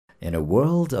In a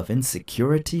world of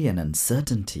insecurity and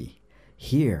uncertainty,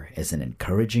 here is an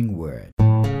encouraging word.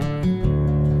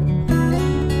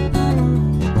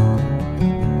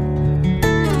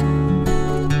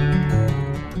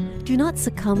 Do not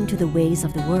succumb to the ways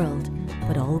of the world,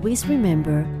 but always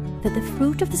remember that the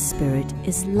fruit of the Spirit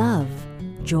is love,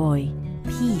 joy,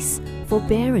 peace,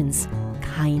 forbearance,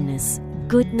 kindness,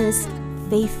 goodness,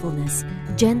 faithfulness,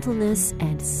 gentleness,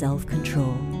 and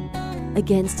self-control.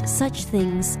 Against such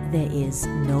things there is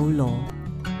no law.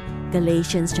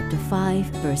 Galatians chapter 5,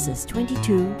 verses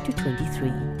 22 to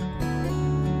 23.